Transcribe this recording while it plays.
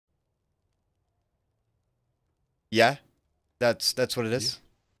Yeah, that's what it is.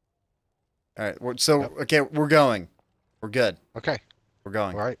 All right. Yep. Okay, we're going. We're good. Okay. We're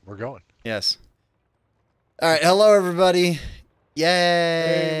All going. right. We're going. Yes. All right. Hello, everybody.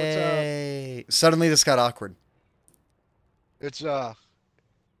 Hey, what's up? Yay! Suddenly, this got awkward. It's uh,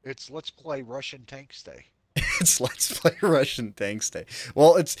 it's Let's Play Russian Tanks Day. It's Let's Play Russian Tanks Day.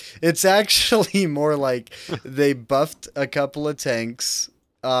 Well, it's actually more like they buffed a couple of tanks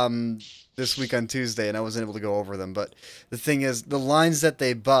this week on Tuesday, and I wasn't able to go over them. But the thing is, the lines that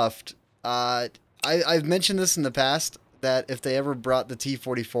they buffed, I've mentioned this in the past that if they ever brought the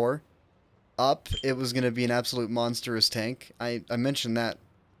T-44 up, it was going to be an absolute monstrous tank. I mentioned that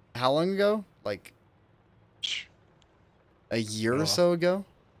how long ago? Like a year or Uh, so ago,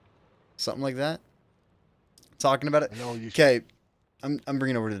 something like that. Talking about it. I know you. Okay, I'm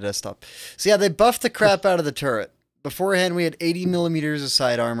bringing it over to the desktop. So yeah, they buffed the crap out of the turret. Beforehand, we had 80 millimeters of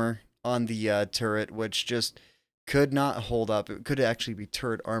side armor on the turret, which just could not hold up. It could actually be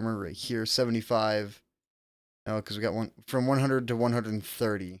turret armor right here, 75. No, because we got one from 100 to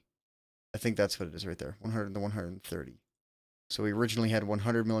 130. I think that's what it is right there, 100 to 130. So we originally had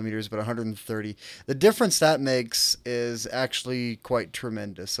 100 millimeters, but 130. The difference that makes is actually quite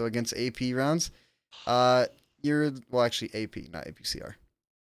tremendous. So against AP rounds, uh, well, actually AP, not APCR.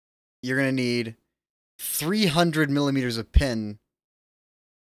 You're gonna need 300 millimeters of pin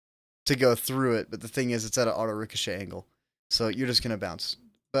to go through it, but the thing is, it's at an auto ricochet angle, so you're just gonna bounce.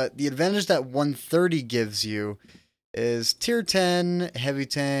 But the advantage that 130 gives you is tier 10 heavy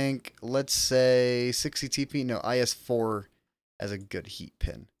tank. Let's say 60 TP. No, IS4 as a good heat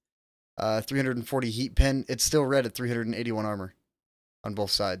pin. 340 heat pin. It's still red at 381 armor on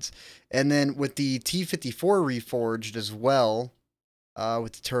both sides. And then with the T-54 reforged as well,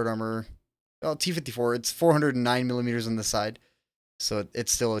 with the turret armor, well, T-54, it's 409 millimeters on the side, so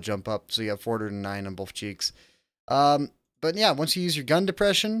it's still a jump up. So you have 409 on both cheeks. But yeah, once you use your gun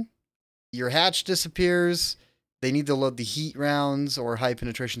depression, your hatch disappears. They need to load the heat rounds or high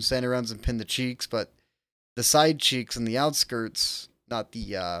penetration standard rounds and pin the cheeks, but the side cheeks and the outskirts, not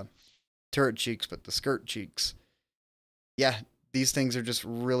the turret cheeks, but the skirt cheeks. Yeah, these things are just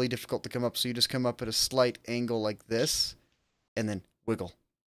really difficult to come up. So you just come up at a slight angle like this, and then wiggle.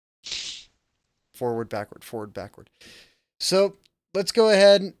 Forward, backward, forward, backward. So let's go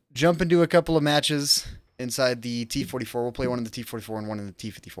ahead and jump into a couple of matches inside the T-44. We'll play one in the T-44 and one in the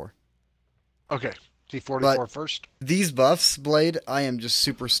T-54. Okay. But T-44 first. these buffs, Blade, I am just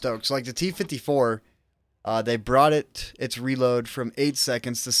super stoked. So like the T-54, they brought its reload from 8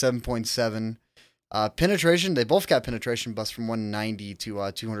 seconds to 7.7. Penetration, they both got penetration buffs from 190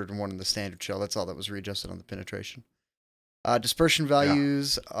 to 201 in the standard shell. That's all that was readjusted on the penetration. Dispersion Yeah.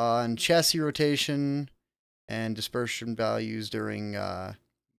 values on chassis rotation and dispersion values during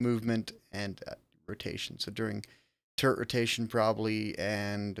movement and rotation. So during turret rotation probably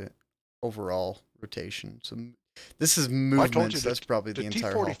and overall rotation. So this is Well, I told movement, you so that's that probably the the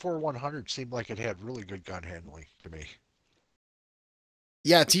entire hull. T-44 100 seemed like it had really good gun handling to me.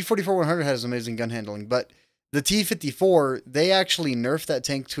 Yeah, T-44 100 has amazing gun handling, but the T-54, they actually nerfed that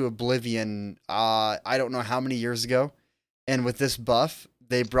tank to oblivion, I don't know how many years ago. And with this buff,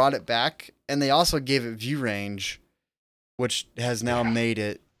 they brought it back, and they also gave it view range, which has now Yeah. made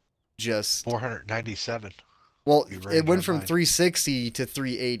it just... 497. Well, You it range went on from mine. 360 to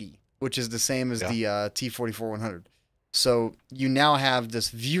 380, which is the same as Yeah. the T-44 100. So you now have this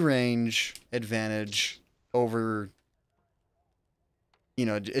view range advantage over,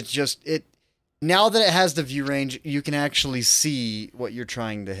 it's just, now that it has the view range, you can actually see what you're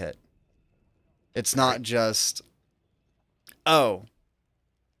trying to hit. It's Right. not just, oh,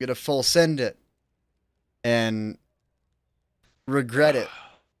 get a full send it and regret it.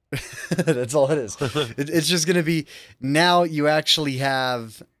 That's all it is. It's just going to be, now you actually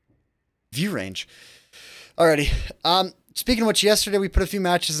have view range. Alrighty. Speaking of which, yesterday we put a few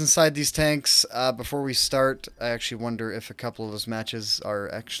matches inside these tanks. Before we start, I actually wonder if a couple of those matches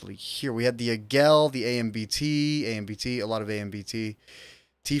are actually here. We had the Agel, the AMBT, a lot of AMBT,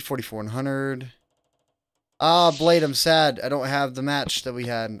 T-44-100. Blade, I'm sad. I don't have the match that we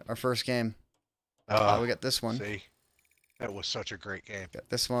had, our first game. We got this one. See, that was such a great game. Got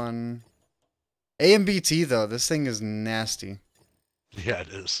this one. AMBT, though, this thing is nasty. Yeah, it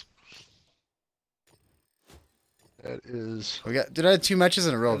is. That is. Did I have two matches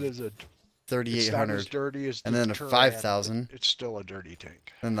in a row? That is a. It's not as 3,800. dirty as And the then a Turan, 5,000. but it's still a dirty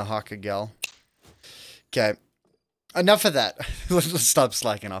tank. And the Hawk Agel. Okay. Enough of that. Let's stop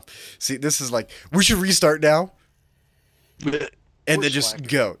slacking off. See, this is like, we should restart now. And then just slacking.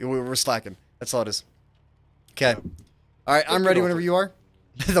 go. We're slacking. That's all it is. Okay. All right, I'm They'll ready get whenever over you are.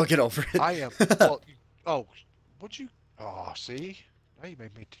 They'll get over it. I am. Well, oh, What'd you? Oh, see? Now you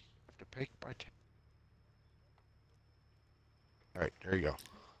made me have to pick my. All right, there you go.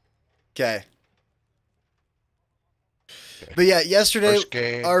 Okay. Okay. But yeah, yesterday, First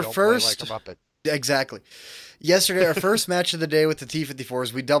game, our don't play like a first. Muppet. Exactly. Yesterday, our first match of the day with the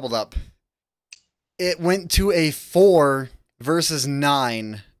T-54s, we doubled up. It went to a 4 versus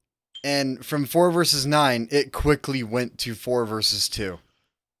 9. And from 4 versus 9, it quickly went to 4 versus 2.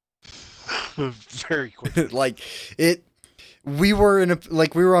 Very quickly. Like, it. We were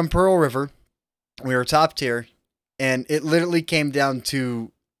we were on Pearl River. We were top tier. And it literally came down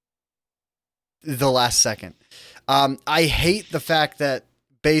to the last second. I hate the fact that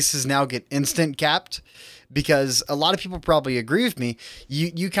bases now get instant capped because a lot of people probably agree with me.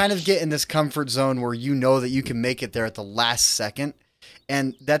 You kind of get in this comfort zone where you know that you can make it there at the last second.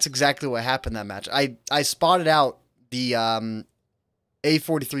 And that's exactly what happened that match. I spotted out the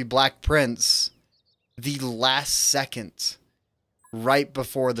A43 Black Prince the last second right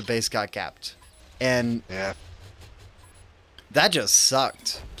before the base got capped. And Yeah. that just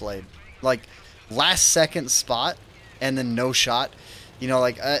sucked, played. Like, last second spot and then no shot. You know,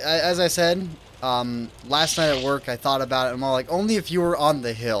 like, as I said, last night at work, I thought about it. I'm all like, only if you were on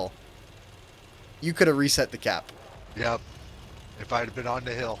the hill, you could have reset the cap. Yep. If I'd have been on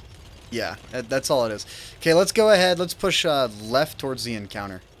the hill. Yeah, that's all it is. Okay, let's go ahead. Let's push left towards the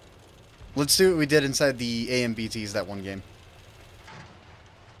encounter. Let's do what we did inside the AMBTs that one game.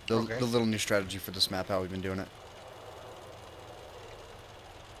 The little new strategy for this map, how we've been doing it.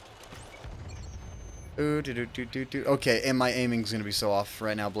 Ooh, okay, and my aiming's gonna be so off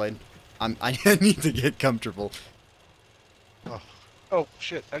right now, Blade. I need to get comfortable. Oh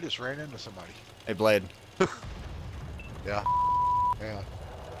shit! I just ran into somebody. Hey, Blade. Yeah. Yeah.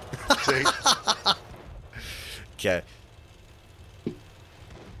 See? Okay.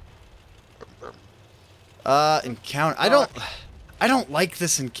 Encounter. I don't like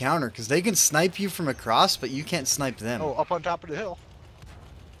this encounter because they can snipe you from across, but you can't snipe them. Oh, up on top of the hill.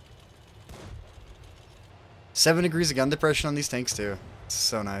 7 degrees of gun depression on these tanks too. It's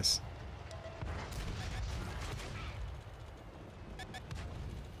so nice.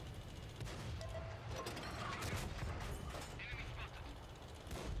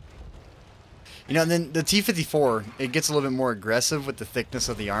 You know, and then the T-54, it gets a little bit more aggressive with the thickness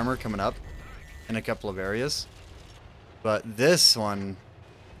of the armor coming up in a couple of areas. But this one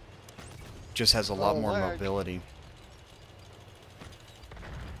just has a lot more mobility.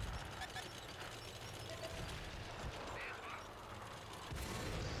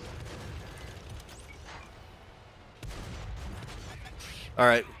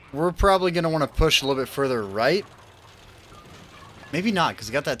 Alright, we're probably going to want to push a little bit further right. Maybe not, because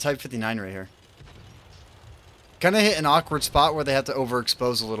we got that Type 59 right here. Kind of hit an awkward spot where they have to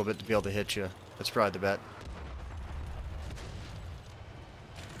overexpose a little bit to be able to hit you. That's probably the bet.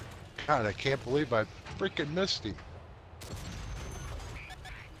 God, I can't believe I freaking missed him.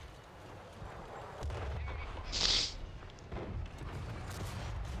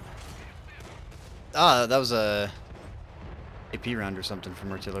 Ah, that was a AP round or something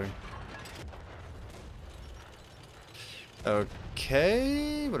from artillery.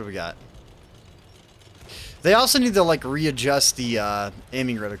 Okay, what do we got? They also need to like readjust the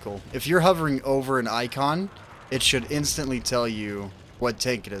aiming reticle. If you're hovering over an icon, it should instantly tell you what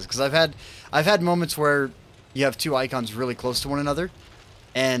tank it is. Because I've had moments where you have two icons really close to one another,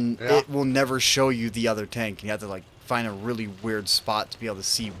 and it will never show you the other tank. You have to like find a really weird spot to be able to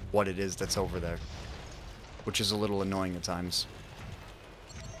see what it is that's over there, which is a little annoying at times.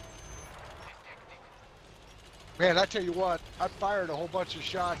 Man, I tell you what, I fired a whole bunch of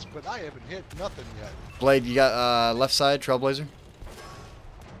shots, but I haven't hit nothing yet. Blade, you got left side, Trailblazer.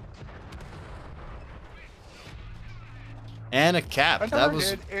 And a cap. I never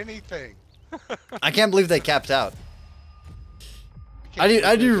hit anything. I can't believe they capped out. I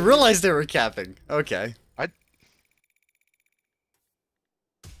didn't realize they were capping. Okay.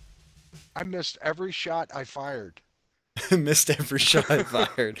 I missed every shot I fired. Missed every shot I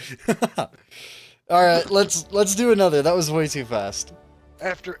fired. All right, let's do another. That was way too fast.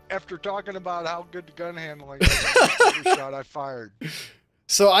 After talking about how good the gun handling is, I missed every shot I fired.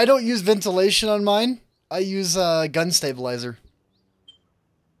 So I don't use ventilation on mine. I use gun stabilizer.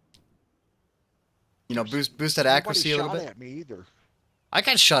 You know, boost that accuracy a little bit. Nobody shot at me either. I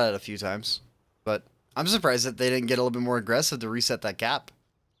got shot at a few times, but I'm surprised that they didn't get a little bit more aggressive to reset that cap.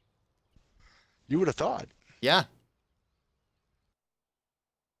 You would have thought. Yeah.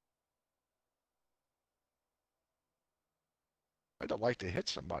 I'd have liked to hit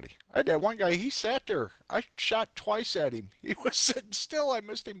somebody. I had that one guy, he sat there. I shot twice at him. He was sitting still. I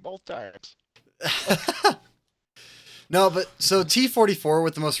missed him both times. No, but so T-44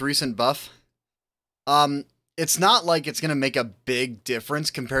 with the most recent buff, it's not like it's gonna make a big difference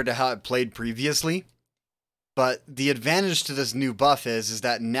compared to how it played previously. But the advantage to this new buff is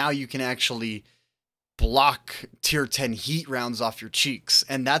that now you can actually block tier 10 heat rounds off your cheeks.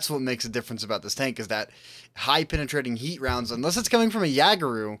 And that's what makes a difference about this tank, is that high penetrating heat rounds, unless it's coming from a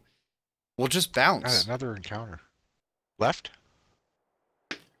Yagaru, will just bounce. Another encounter. Left?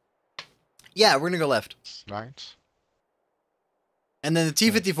 Yeah, we're gonna go left. Nice. And then the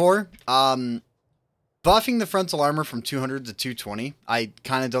T-54, buffing the frontal armor from 200 to 220. I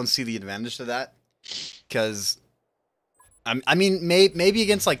kind of don't see the advantage to that. Because, I mean, maybe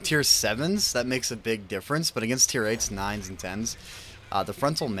against like tier 7s, that makes a big difference. But against tier 8s, 9s, and 10s, the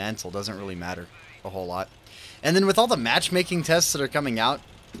frontal mantle doesn't really matter a whole lot. And then with all the matchmaking tests that are coming out,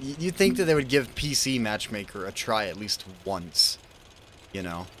 you'd think that they would give PC Matchmaker a try at least once. You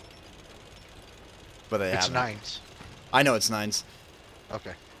know? But they haven't. It's 9s. I know it's 9s.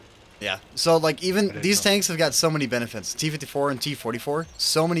 Okay. Yeah. So, like, even these know. tanks have got so many benefits. T-54 and T-44,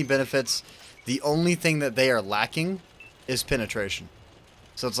 so many benefits. The only thing that they are lacking is penetration.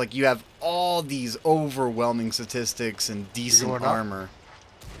 So it's like you have all these overwhelming statistics and decent armor,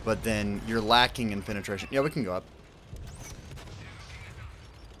 but then you're lacking in penetration. Yeah, we can go up.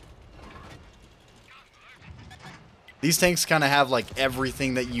 These tanks kind of have like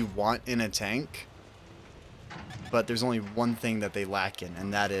everything that you want in a tank, but there's only one thing that they lack in,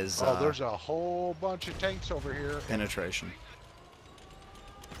 and that is there's a whole bunch of tanks over here. Penetration.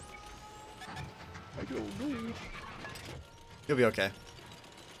 I don't know. You'll be okay.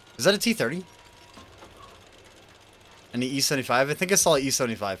 Is that a T-30? An E-75? I think I saw an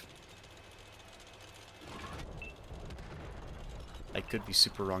E-75. I could be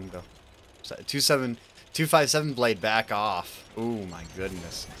super wrong, though. 257 blade, back off. Oh, my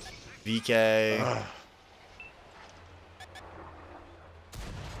goodness. VK.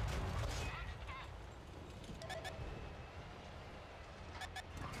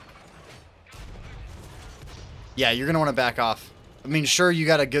 Yeah, you're going to want to back off. I mean, sure, you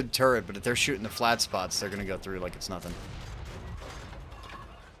got a good turret, but if they're shooting the flat spots, they're going to go through like it's nothing.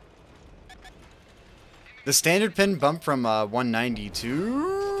 The standard pin bumped from 190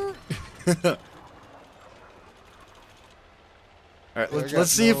 to... Alright,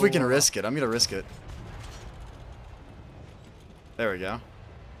 let's see if we can risk it. I'm going to risk it. There we go.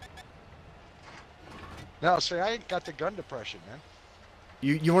 No, see, I ain't got the gun depression, man.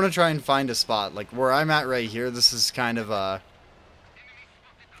 You want to try and find a spot. Like, where I'm at right here, this is kind of a...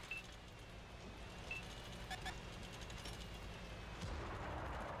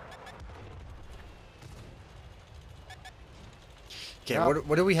 Okay,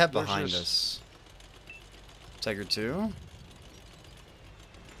 what do we have behind us? Tiger 2?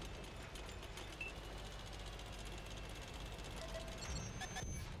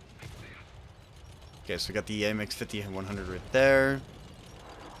 Okay, so we got the AMX 50 and 100 right there.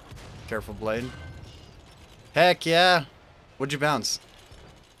 Careful, blade. Heck yeah! What'd you bounce?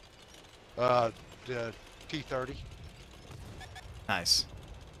 The T-30. Nice.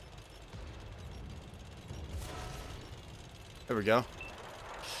 There we go.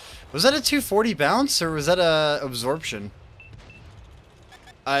 Was that a 240 bounce, or was that a absorption?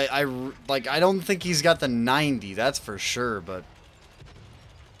 I don't think he's got the 90, that's for sure, but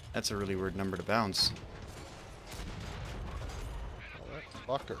that's a really weird number to bounce. Oh, that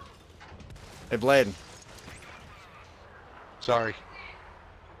fucker. Hey, Blade. Sorry.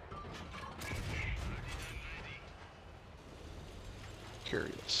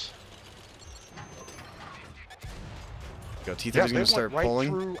 Curious. Go, T-30's gonna start pulling.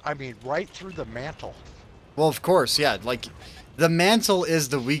 Through, I mean, right through the mantle. Well, of course, yeah. Like, the mantle is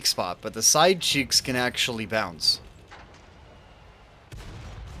the weak spot, but the side cheeks can actually bounce.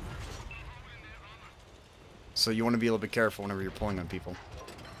 So you want to be a little bit careful whenever you're pulling on people.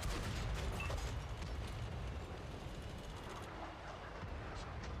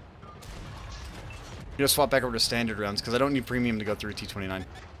 You just swap back over to standard rounds, because I don't need premium to go through T-29.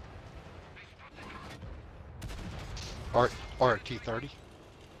 Or a T-30?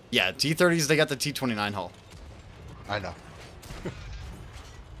 Yeah, T-30s, they got the T-29 hull. I know.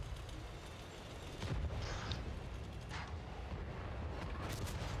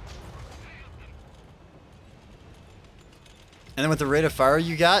 And then with the rate of fire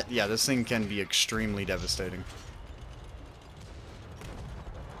you got, yeah, this thing can be extremely devastating.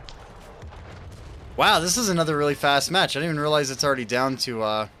 Wow, this is another really fast match. I didn't even realize it's already down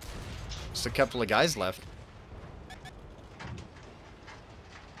to just a couple of guys left.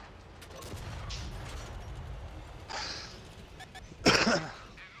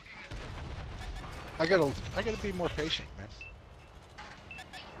 I gotta be more patient, man.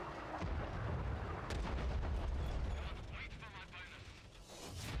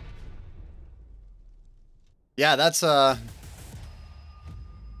 Yeah,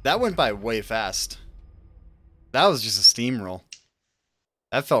 that went by way fast. That was just a steamroll.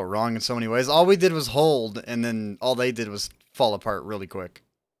 That felt wrong in so many ways. All we did was hold, and then all they did was fall apart really quick.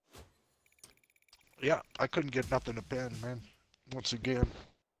 Yeah, I couldn't get nothing to pin, man. Once again,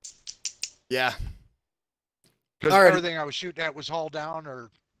 Yeah. because All right. everything I was shooting at was haul down or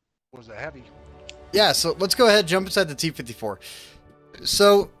was a heavy. Yeah, so let's go ahead, jump inside the T-54.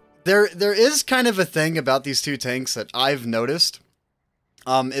 So there is kind of a thing about these two tanks that I've noticed.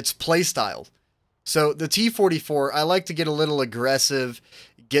 It's playstyle. So the T-44, I like to get a little aggressive,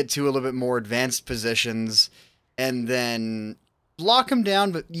 get to a little bit more advanced positions, and then lock them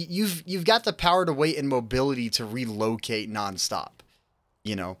down. But you've got the power to weight and mobility to relocate nonstop,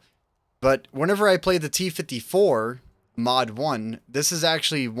 you know. But whenever I play the T-54 Mod 1, this is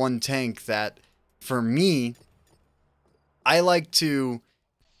actually one tank that, for me, I like to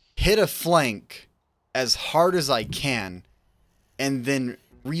hit a flank as hard as I can and then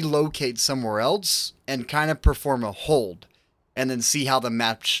relocate somewhere else and kind of perform a hold and then see how the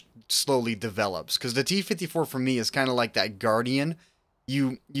map slowly develops. Because the T-54 for me is kind of like that guardian.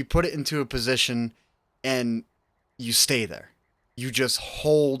 You put it into a position and you stay there. You just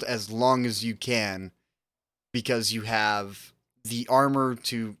hold as long as you can because you have the armor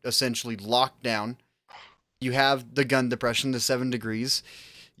to essentially lock down. You have the gun depression, the 7 degrees.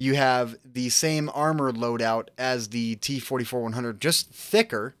 You have the same armor loadout as the T-44-100, just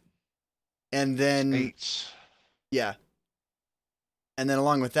thicker. And then... Eights. Yeah. And then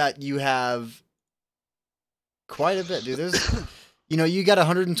along with that, you have quite a bit, dude. There's... You know, you got a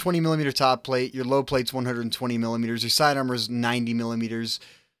 120 millimeter top plate. Your low plate's 120 millimeters. Your side armor is 90 millimeters.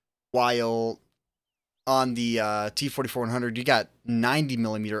 While on the T-44-100, you got 90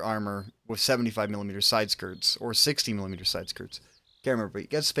 millimeter armor with 75 millimeter side skirts or 60 millimeter side skirts. Can't remember, but you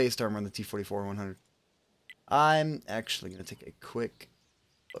got spaced armor on the T-44-100. I'm actually going to take a quick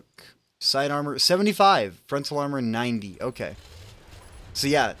look. Side armor, 75. Frontal armor, 90. Okay. So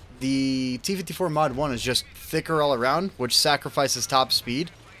yeah, the T-54 Mod 1 is just thicker all around, which sacrifices top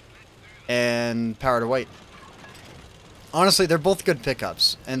speed and power to weight. Honestly, they're both good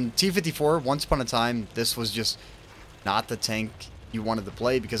pickups. And T-54, once upon a time, this was just not the tank you wanted to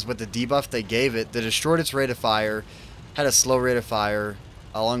play because with the debuff they gave it, they destroyed its rate of fire, had a slow rate of fire.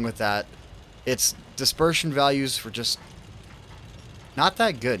 Along with that, its dispersion values were just not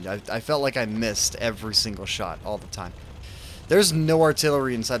that good. I felt like I missed every single shot all the time. There's no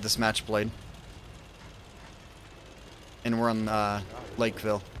artillery inside this match blade. And we're on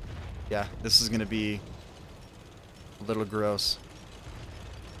Lakeville. Yeah, this is going to be a little gross.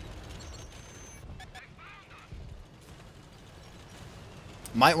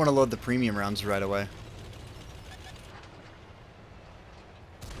 Might want to load the premium rounds right away.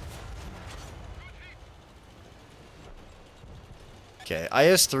 Okay,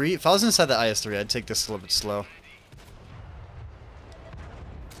 IS-3. If I was inside the IS-3, I'd take this a little bit slow.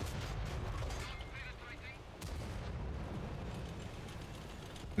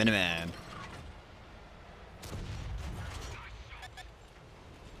 Miniman.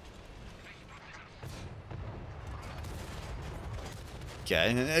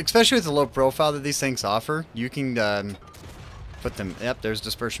 Okay, especially with the low profile that these things offer, you can put them... Yep, there's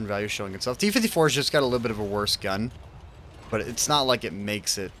dispersion value showing itself. T-54's just got a little bit of a worse gun, but it's not like it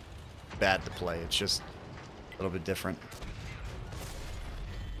makes it bad to play. It's just a little bit different.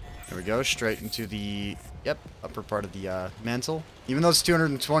 There we go, straight into the... Yep, upper part of the mantle. Even though it's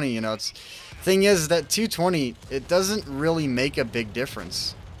 220, you know, it's... Thing is that 220, it doesn't really make a big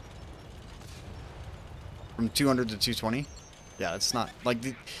difference. From 200 to 220. Yeah, it's not... Like,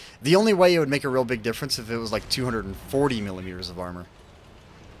 the only way it would make a real big difference if it was like 240 millimeters of armor.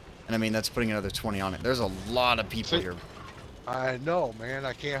 And I mean, that's putting another 20 on it. There's a lot of people here. I know, man.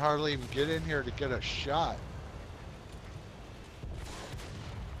 I can't hardly even get in here to get a shot.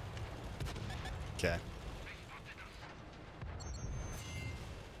 Okay.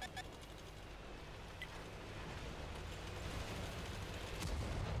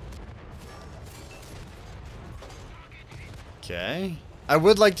 Okay. I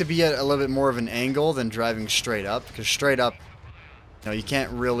would like to be at a little bit more of an angle than driving straight up, because straight up, you know, you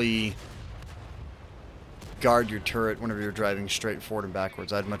can't really guard your turret whenever you're driving straight forward and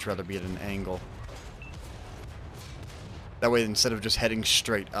backwards. I'd much rather be at an angle. That way, instead of just heading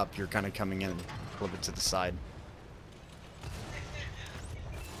straight up, you're kind of coming in a little bit to the side.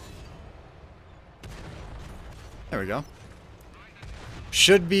 There we go.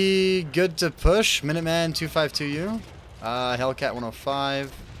 Should be good to push. Minuteman 252U. Hellcat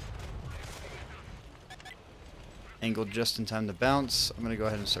 105. Angled just in time to bounce. I'm going to go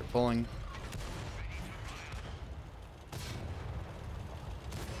ahead and start pulling.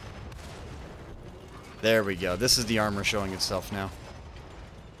 There we go. This is the armor showing itself now.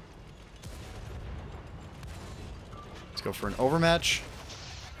 Let's go for an overmatch.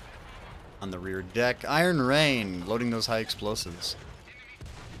 On the rear deck. Iron Rain. Loading those high explosives.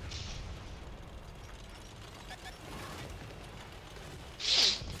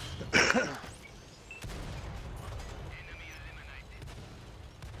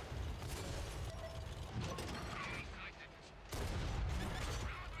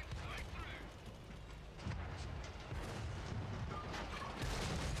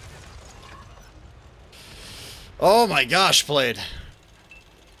 Oh my gosh, Blade.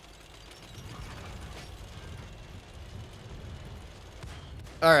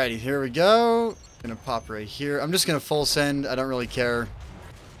 Alrighty, here we go. Gonna pop right here. I'm just gonna full send. I don't really care.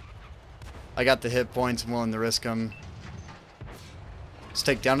 I got the hit points. I'm willing to risk them. Let's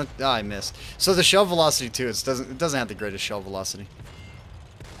take down. I missed. So the shell velocity too. It doesn't have the greatest shell velocity.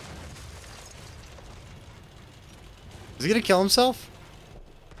 Is he gonna kill himself?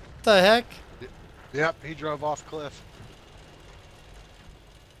 What the heck? Yep, he drove off cliff.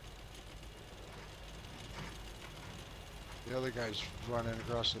 The other guy's running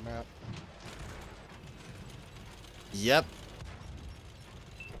across the map. Yep.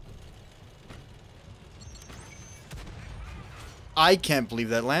 I can't believe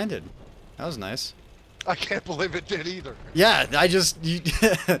that landed. That was nice. I can't believe it did either. Yeah,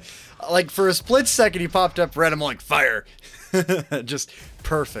 like for a split second he popped up red. I'm like, fire. Just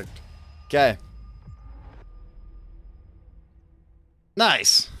perfect. Okay.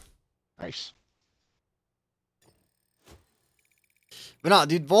 Nice. Nice. But no,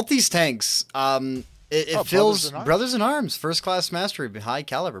 dude, both these tanks, it feels Brothers in Arms, first class mastery, high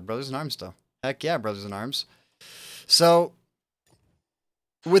caliber, Brothers in Arms though. Heck yeah, Brothers in Arms. So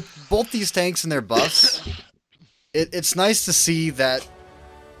with both these tanks and their buffs, it's nice to see that,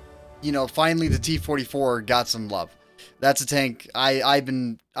 you know, finally the T-54 got some love. That's a tank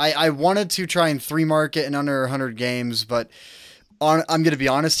I wanted to try and 3-mark it in under 100 games, but I'm going to be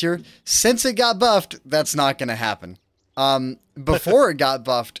honest here. Since it got buffed, that's not going to happen. Before it got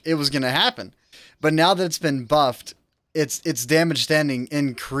buffed, it was going to happen. But now that it's been buffed, its damage standing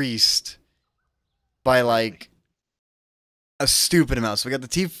increased by like a stupid amount. So we got the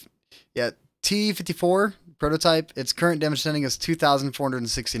T-54 prototype. Its current damage standing is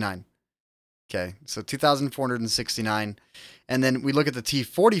 2,469. Okay, so 2,469. And then we look at the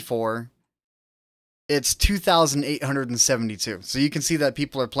T-44. It's 2,872. So you can see that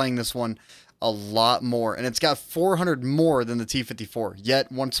people are playing this one a lot more. And it's got 400 more than the T-54.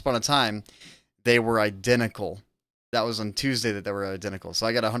 Yet, once upon a time, they were identical. That was on Tuesday that they were identical. So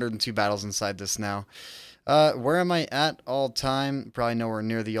I got 102 battles inside this now. Where am I at all time? Probably nowhere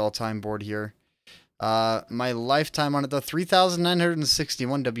near the all-time board here. My lifetime on it, though,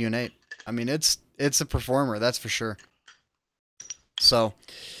 3,961 WN8. I mean, it's a performer, that's for sure. So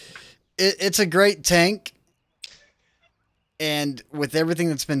it's a great tank, and with everything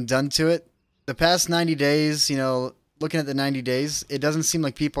that's been done to it, the past 90 days, you know, looking at the 90 days, it doesn't seem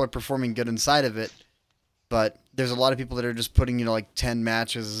like people are performing good inside of it, but there's a lot of people that are just putting, you know, like 10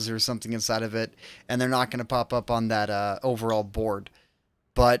 matches or something inside of it, and they're not going to pop up on that overall board.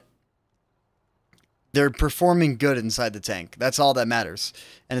 But they're performing good inside the tank. That's all that matters,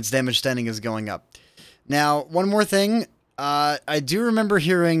 and its damage standing is going up. Now, one more thing. I do remember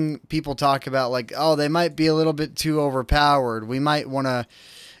hearing people talk about, like, oh, they might be a little bit too overpowered. We might want to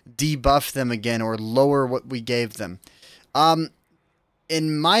debuff them again or lower what we gave them.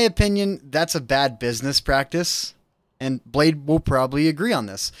 In my opinion, that's a bad business practice, and Blade will probably agree on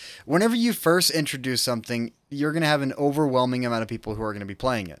this. Whenever you first introduce something, you're going to have an overwhelming amount of people who are going to be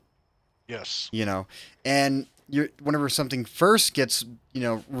playing it. Yes. You know, and whenever something first gets, you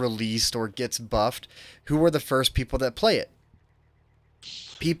know, released or gets buffed, who are the first people that play it?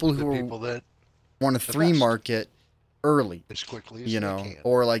 People who want to 3-mark it early, as quickly as you they know, can.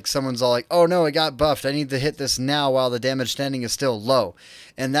 or like someone's all like, oh no, it got buffed. I need to hit this now while the damage standing is still low.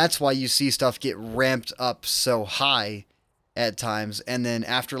 And that's why you see stuff get ramped up so high at times. And then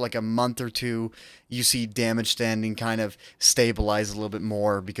after like a month or two, you see damage standing kind of stabilize a little bit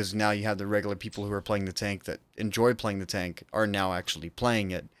more, because now you have the regular people who are playing the tank that enjoy playing the tank are now actually playing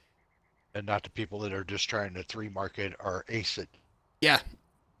it. And not the people that are just trying to 3-mark it or ace it. Yeah.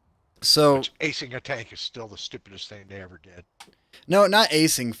 So which acing a tank is still the stupidest thing they ever did. No, not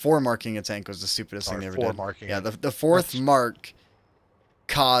acing. 4-marking a tank was the stupidest thing they ever did. Marking yeah, the fourth mark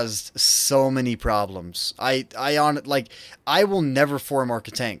caused so many problems. I will never 4-mark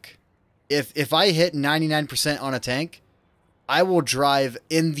a tank. If I hit 99% on a tank, I will drive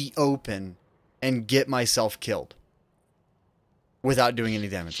in the open and get myself killed without doing any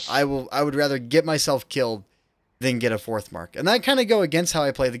damage. I would rather get myself killed than get a 4th mark. And that kind of go against how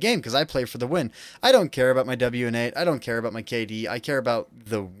I play the game, because I play for the win. I don't care about my WN8. I don't care about my KD. I care about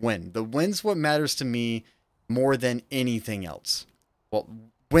the win. The win's what matters to me more than anything else. Well,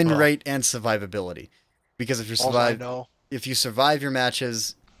 win rate and survivability. Because if you survive your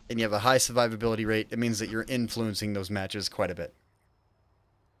matches and you have a high survivability rate, it means that you're influencing those matches quite a bit.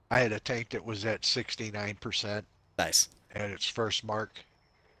 I had a tank that was at 69%. Nice. At its first mark,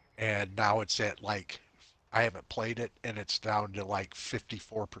 and now it's at like, I haven't played it, and it's down to like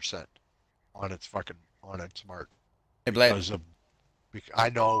 54% on its mark. Hey, Blade. I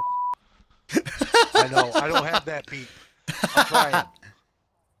know. I know. I don't have that, Pete. I'm trying.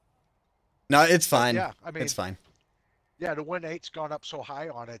 No, it's fine. Yeah, I mean, it's fine. Yeah, the win rate's gone up so high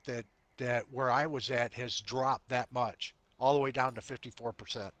on it that where I was at has dropped that much, all the way down to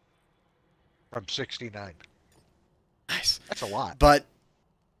 54% from 69. Nice. That's a lot. But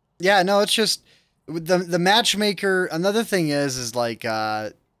yeah, no, it's just the matchmaker. Another thing is like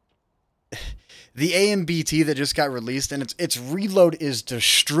the AMBT that just got released, and its reload is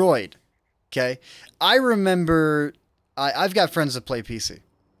destroyed. Okay, I remember I've got friends that play PC.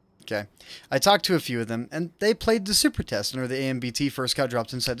 Okay, I talked to a few of them, and they played the super test, or the AMBT first got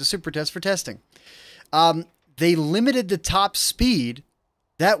dropped inside the super test for testing. They limited the top speed,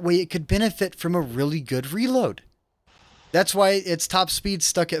 that way it could benefit from a really good reload. That's why its top speed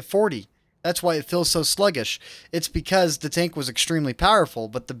stuck at 40. That's why it feels so sluggish. It's because the tank was extremely powerful,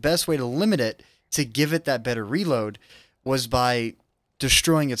 but the best way to limit it, to give it that better reload, was by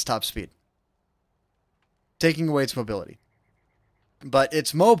destroying its top speed. Taking away its mobility. But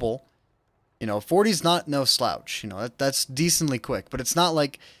it's mobile. 40's not no slouch. That's decently quick, but it's not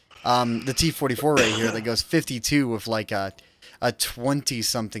like the t-54 right here that goes 52 with like a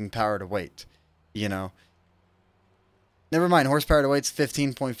 20-something power to weight. Never mind, horsepower to weight's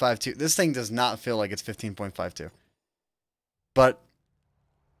 15.52. This thing does not feel like it's 15.52. But,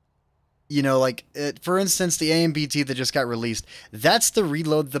 for instance, the AMBT that just got released, that's the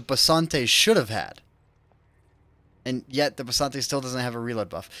reload the Basante should have had. And yet, the Basante still doesn't have a reload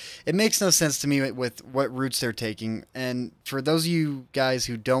buff. It makes no sense to me with what routes they're taking. And for those of you guys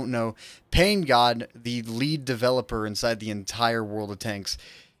who don't know, Pain God, the lead developer inside the entire world of tanks,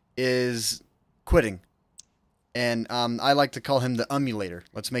 is quitting. And I like to call him the emulator.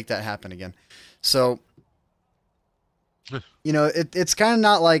 Let's make that happen again. So, it's kind of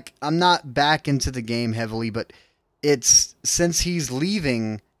not like I'm not back into the game heavily, but it's since he's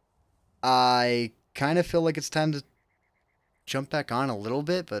leaving, I kind of feel like it's time to jump back on a little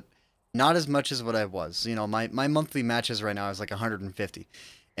bit, but not as much as what I was. My monthly matches right now is like 150.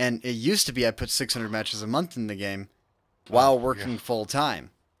 And it used to be I put 600 matches a month in the game while working full time.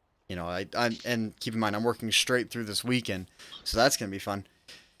 And keep in mind, I'm working straight through this weekend, so that's going to be fun.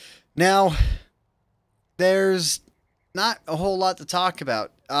 Now, there's not a whole lot to talk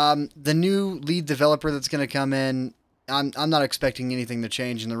about. The new lead developer that's going to come in, I'm not expecting anything to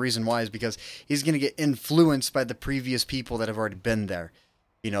change, and the reason why is because he's going to get influenced by the previous people that have already been there.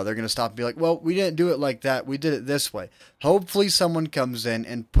 They're going to stop and be like, well, we didn't do it like that. We did it this way. Hopefully someone comes in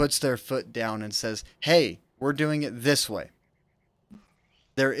and puts their foot down and says, hey, we're doing it this way.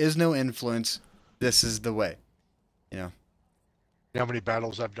 There is no influence. This is the way. You know how many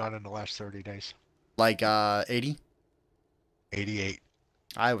battles I've done in the last 30 days? Like 80? 88.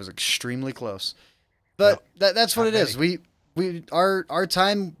 I was extremely close. But that's what it is. Our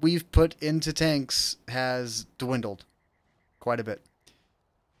time we've put into tanks has dwindled quite a bit.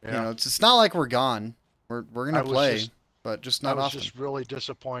 Yeah. It's not like we're gone. We're gonna play, but just not often. I was just really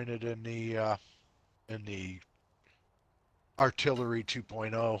disappointed in the Artillery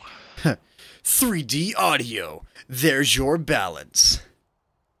 2.0. 3D audio. There's your balance.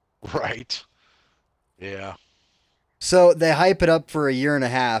 Right. Yeah. So they hype it up for a year and a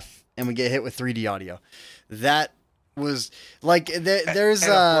half, and we get hit with 3D audio. That was like there's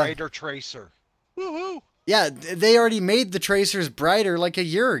and a brighter tracer. Woohoo! Yeah, they already made the tracers brighter like a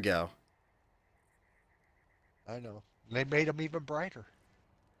year ago. I know. They made them even brighter.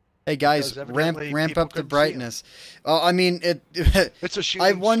 Hey guys, ramp up the brightness. Oh, I mean it. It's a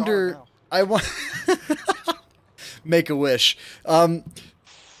shooting star now. Make a wish. I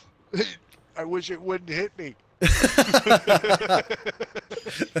wish it wouldn't hit me.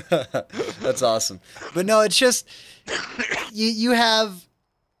 That's awesome. But no, it's just you have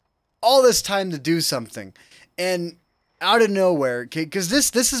all this time to do something, and out of nowhere, because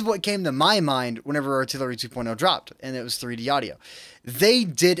this is what came to my mind whenever Artillery 2.0 dropped, and it was 3D audio. They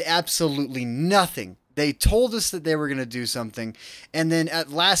did absolutely nothing. They told us that they were going to do something, and then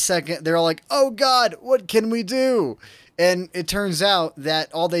at last second, they're all like, oh God, what can we do? And it turns out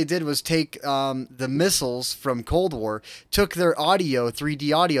that all they did was take the missiles from Cold War, took their audio,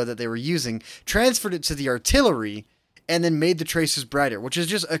 3D audio that they were using, transferred it to the artillery, and then made the tracers brighter, which is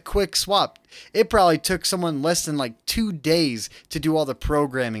just a quick swap. It probably took someone less than like 2 days to do all the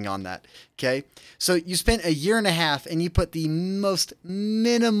programming on that. Okay. So you spent a year and a half and you put the most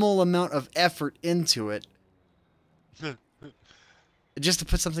minimal amount of effort into it just to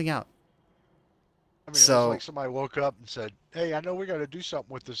put something out. I mean, it was like somebody woke up and said, hey, I know we got to do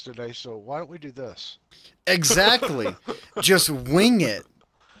something with this today, so why don't we do this? Exactly. Just wing it.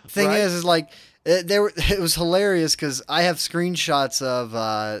 Thing Right. is like, it was hilarious because I have screenshots of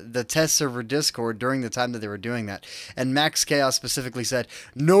the test server Discord during the time that they were doing that. And Max Chaos specifically said,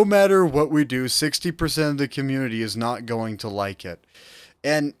 no matter what we do, 60% of the community is not going to like it.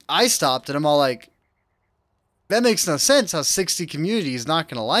 And I stopped and I'm all like, that makes no sense how 60 community is not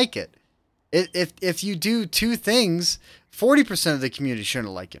going to like it. If you do two things, 40% of the community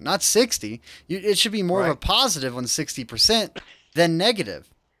shouldn't like it, not 60. It should be more of a positive on 60% than negative.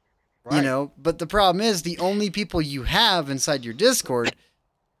 Right. You know, but the problem is the only people you have inside your Discord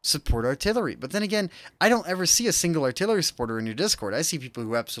support artillery. But then again, I don't ever see a single artillery supporter in your Discord. I see people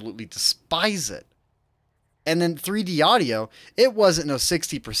who absolutely despise it. And then 3D audio, it wasn't no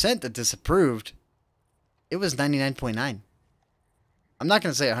 60% that disapproved. It was 99.9. I'm not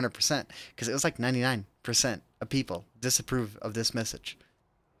going to say 100% because it was like 99% of people disapprove of this message.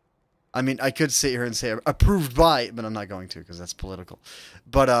 I mean, I could sit here and say approved by, but I'm not going to because that's political.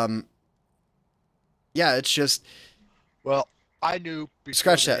 But yeah, it's just. Well, I knew.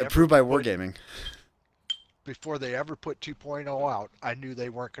 Scratch that. Approved by Wargaming. Before they ever put 2.0 out, I knew they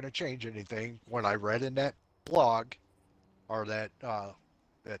weren't going to change anything. When I read in that blog, or that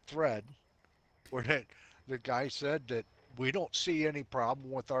thread, where the guy said that we don't see any problem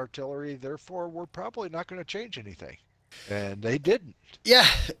with artillery, therefore we're probably not going to change anything. And they didn't. Yeah,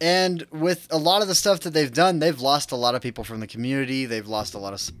 and with a lot of the stuff that they've done, they've lost a lot of people from the community. They've lost a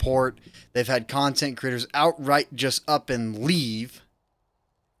lot of support. They've had content creators outright just up and leave,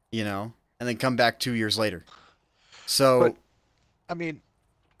 you know, and then come back 2 years later. So, but, I mean,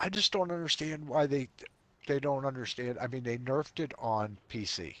 I just don't understand why they don't understand. I mean, they nerfed it on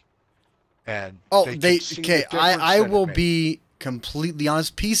PC. And okay, I will be completely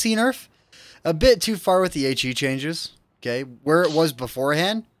honest. PC nerf, a bit too far with the HE changes. Okay, where it was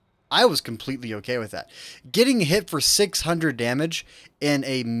beforehand, I was completely okay with that. Getting hit for 600 damage in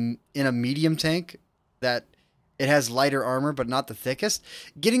a medium tank that it has lighter armor but not the thickest,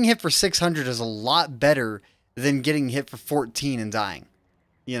 getting hit for 600 is a lot better than getting hit for 14 and dying.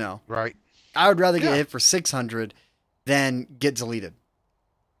 You know, right? I would rather get hit for 600 than get deleted.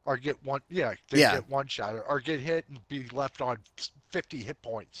 Or get one, get one shot, or get hit and be left on 50 hit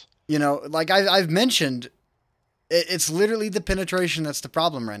points. You know, like I've mentioned, it's literally the penetration that's the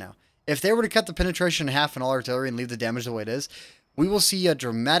problem right now. If they were to cut the penetration in half in all artillery and leave the damage the way it is, we will see a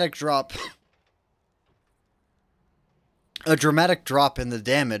dramatic drop. A dramatic drop in the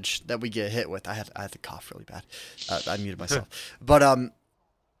damage that we get hit with. I had to cough really bad. I muted myself. But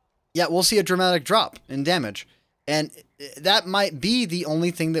yeah, we'll see a dramatic drop in damage. And that might be the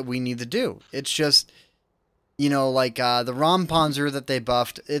only thing that we need to do. It's just, you know, like the Rompanzer that they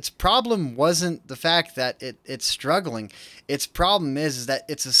buffed, its problem wasn't the fact that it's struggling. Its problem is that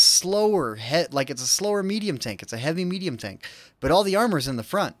it's a slower it's a slower medium tank. It's a heavy medium tank. But all the armor's in the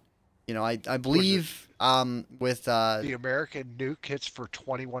front. You know, I believe with... the American nuke hits for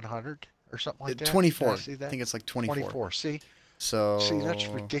 2,100 or something like that? 24. I think it's like 24. 24, see? So... See, that's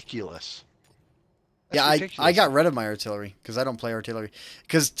ridiculous. I got rid of my artillery because I don't play artillery.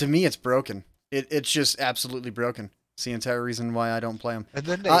 Because to me, it's broken. It's just absolutely broken. It's the entire reason why I don't play them. And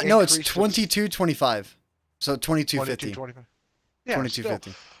then they no, it's 22.25. So 22.50. 22.25. Yeah,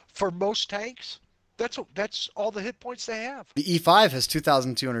 22.50. For most tanks, that's all the hit points they have. The E5 has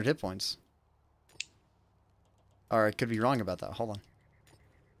 2,200 hit points. Or I could be wrong about that. Hold on.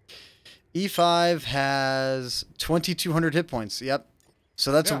 E5 has 2,200 hit points. Yep.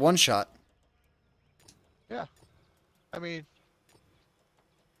 So that's a one shot. Yeah. I mean,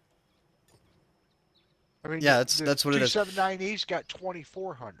 yeah, that's what it is. 279E's got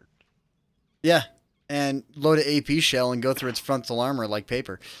 2,400. Yeah, and load an AP shell and go through its frontal armor like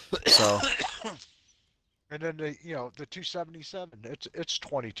paper. So. And then the 277, it's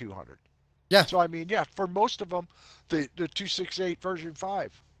 2,200. Yeah. So I mean, yeah, for most of them, the 268 version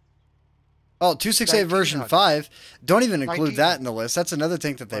 5. Oh, 268 version 1900. 5. Don't even include that 1900. in the list. That's another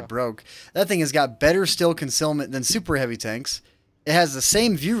tank that they Well, broke. That thing has got better still concealment than super heavy tanks. It has the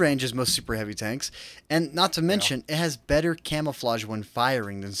same view range as most super heavy tanks. And not to yeah, mention, it has better camouflage when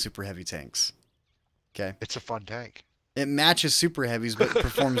firing than super heavy tanks. Okay. it's a fun tank. It matches super heavies, but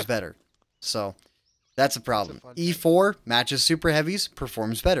performs better. So that's a It's a problem. fun tank. E4 matches super heavies,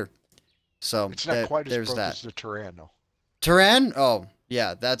 performs better. So It's not quite as there's broke that. as the Turan, though. Turan? Oh,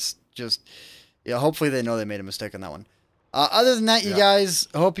 yeah, that's just. Yeah, hopefully they know they made a mistake on that one. Other than that, you Yeah. guys,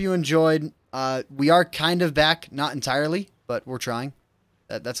 hope you enjoyed. We are kind of back, not entirely, but we're trying.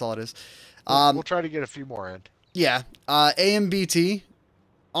 That's all it is. We'll try to get a few more in. Yeah, AMBT.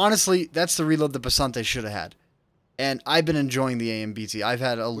 Honestly, that's the reload that Basante should have had. And I've been enjoying the AMBT. I've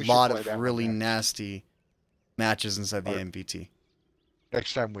had a We should lot play of that one really next. nasty matches inside the Or AMBT.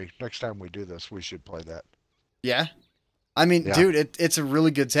 next time we do this, we should play that. Yeah. I mean, Yeah. dude, it's a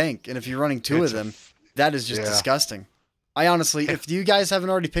really good tank. And if you're running two It's of a them, f- that is just yeah. disgusting. I honestly, if you guys haven't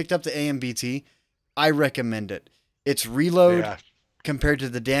already picked up the AMBT, I recommend it. Its reload Yeah, compared to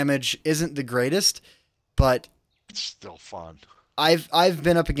the damage isn't the greatest, but it's still fun. I've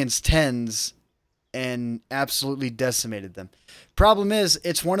been up against tens and absolutely decimated them. Problem is,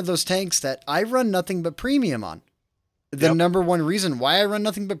 it's one of those tanks that I run nothing but premium on. The Yep. number one reason why I run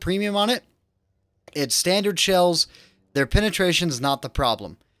nothing but premium on it, it's standard shells. Their penetration is not the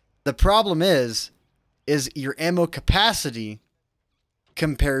problem. The problem is your ammo capacity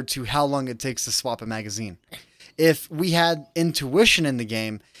compared to how long it takes to swap a magazine. If we had intuition in the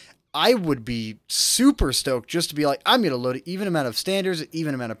game, I would be super stoked just to be like, I'm going to load an even amount of standards,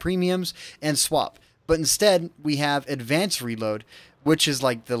 even amount of premiums, and swap. But instead, we have advanced reload, which is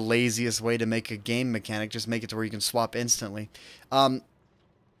like the laziest way to make a game mechanic. Just make it to where you can swap instantly.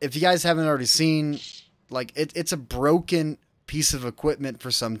 If you guys haven't already seen, like it's a broken piece of equipment for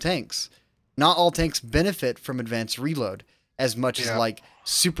some tanks. Not all tanks benefit from advanced reload as much as Yeah. like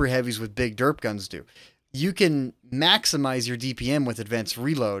super heavies with big derp guns do. You can maximize your DPM with advanced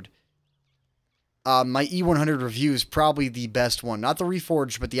reload. My E100 review is probably the best one. Not the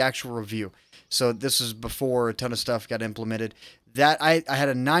reforged, but the actual review. So this was before a ton of stuff got implemented. That I had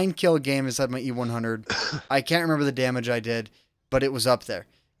a 9-kill game inside my E100. I can't remember the damage I did, but it was up there.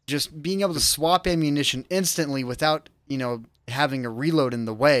 Just being able to swap ammunition instantly without, having a reload in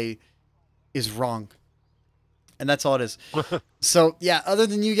the way is wrong. And that's all it is. So, yeah, other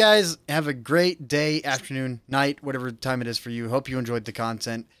than you guys, have a great day, afternoon, night, whatever time it is for you. Hope you enjoyed the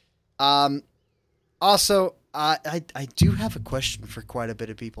content. Also, I do have a question for quite a bit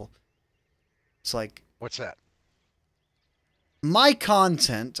of people. It's like, What's that? my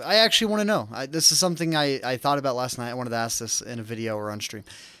content, I actually want to know. This is something I thought about last night. I wanted to ask this in a video or on stream.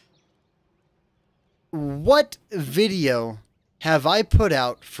 What video have I put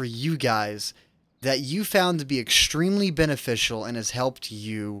out for you guys that you found to be extremely beneficial and has helped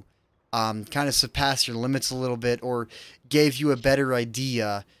you kind of surpass your limits a little bit, or gave you a better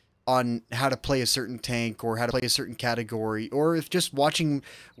idea on how to play a certain tank or how to play a certain category, or if just watching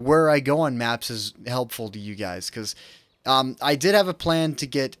where I go on maps is helpful to you guys? Because I did have a plan to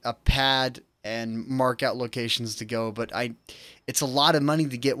get a pad and mark out locations to go, but it's a lot of money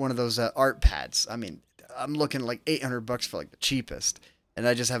to get one of those art pads. I mean, I'm looking like $800 for like the cheapest, and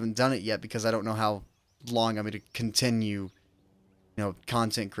I just haven't done it yet because I don't know how long I'm going to continue,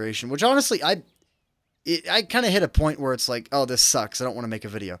 content creation. Which honestly, I kind of hit a point where it's like, oh, this sucks. I don't want to make a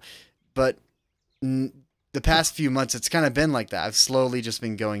video, but the past few months, it's kind of been like that. I've slowly just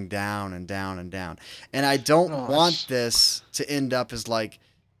been going down and down and down, and I don't want this to end up as like,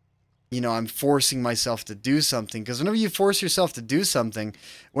 I'm forcing myself to do something. Because whenever you force yourself to do something,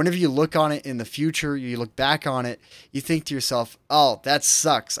 whenever you look on it in the future, you look back on it, you think to yourself, oh, that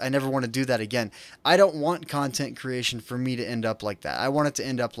sucks. I never want to do that again. I don't want content creation for me to end up like that. I want it to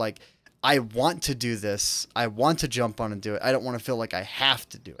end up like, I want to do this. I want to jump on and do it. I don't want to feel like I have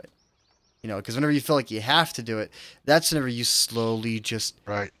to do it. Because whenever you feel like you have to do it, that's whenever you slowly just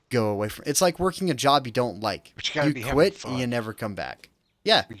go away from it. It's like working a job you don't like. But you gotta be having quit fun. and you never come back.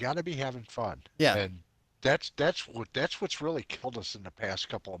 Yeah. We got to be having fun. Yeah. And that's what's really killed us in the past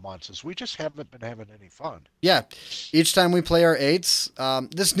couple of months, is we just haven't been having any fun. Yeah. Each time we play our 8s,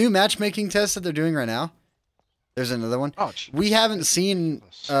 this new matchmaking test that they're doing right now, there's another one. Oh, geez. We haven't seen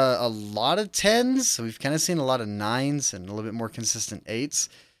a lot of 10s, so we've kind of seen a lot of 9s and a little bit more consistent 8s.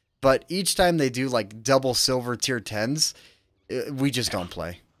 But each time they do like double silver tier 10s, we just don't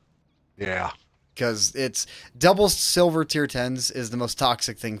play. Yeah. Because it's double silver tier 10s is the most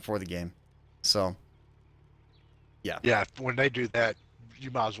toxic thing for the game. So, yeah. Yeah, when they do that,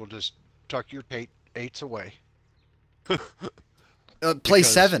 you might as well just tuck your eights away. Play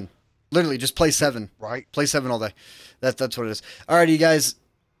Because- 7. Literally, just play 7. Right. Play 7 all day. That's what it is. Alrighty, you guys.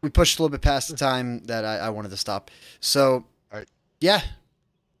 We pushed a little bit past the time that I wanted to stop. So, All right. yeah,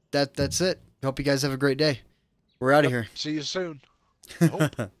 that's it. Hope you guys have a great day. We're out of Yep. here. See you soon.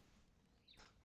 Hope.